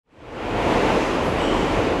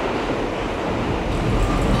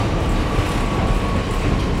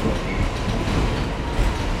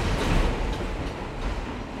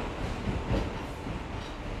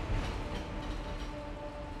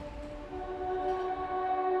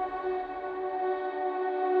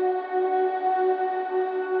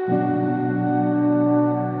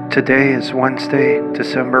Today is Wednesday,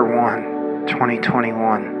 December 1,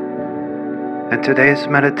 2021, and today's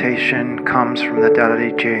meditation comes from the Tao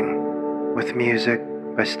Te Ching with music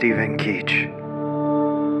by Stephen Keach.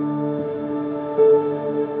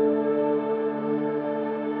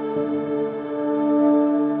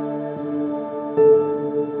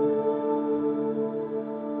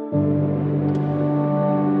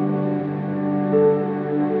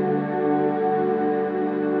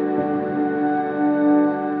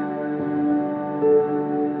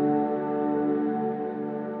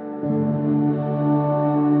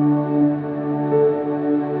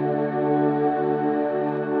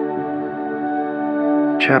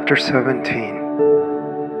 Chapter 17.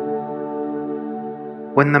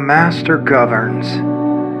 When the Master governs,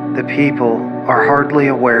 the people are hardly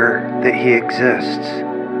aware that he exists.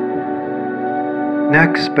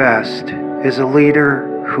 Next best is a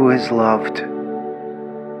leader who is loved.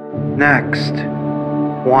 Next,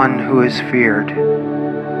 one who is feared.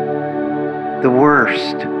 The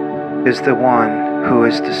worst is the one who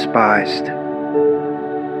is despised.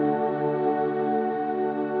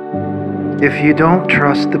 If you don't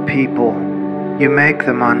trust the people, you make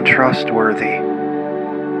them untrustworthy.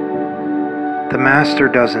 The Master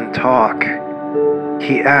doesn't talk,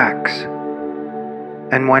 he acts.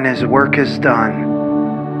 And when his work is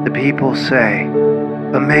done, the people say,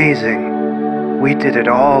 "Amazing, we did it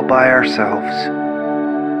all by ourselves."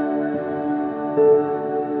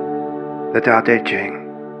 The Tao Te Ching.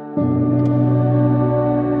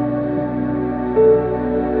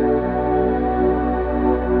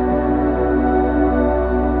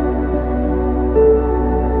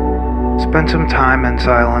 Spend some time in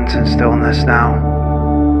silence and stillness now,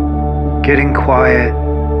 getting quiet,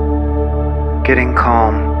 getting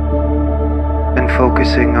calm, and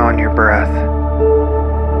focusing on your breath.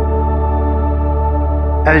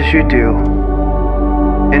 As you do,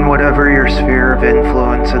 in whatever your sphere of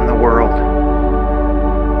influence in the world,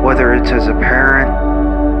 whether it's as a parent,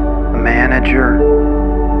 a manager,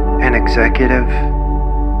 an executive,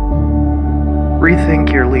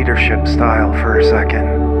 rethink your leadership style for a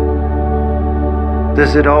second.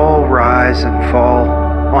 Does it all rise and fall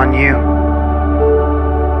on you?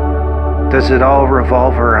 Does it all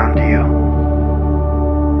revolve around you?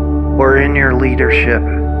 Or in your leadership,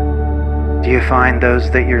 do you find those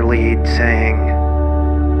that you lead saying,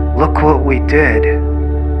 "Look what we did.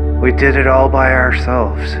 We did it all by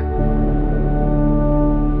ourselves"?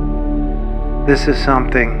 This is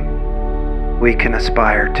something we can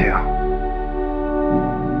aspire to.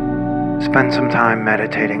 Spend some time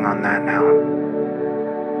meditating on that now.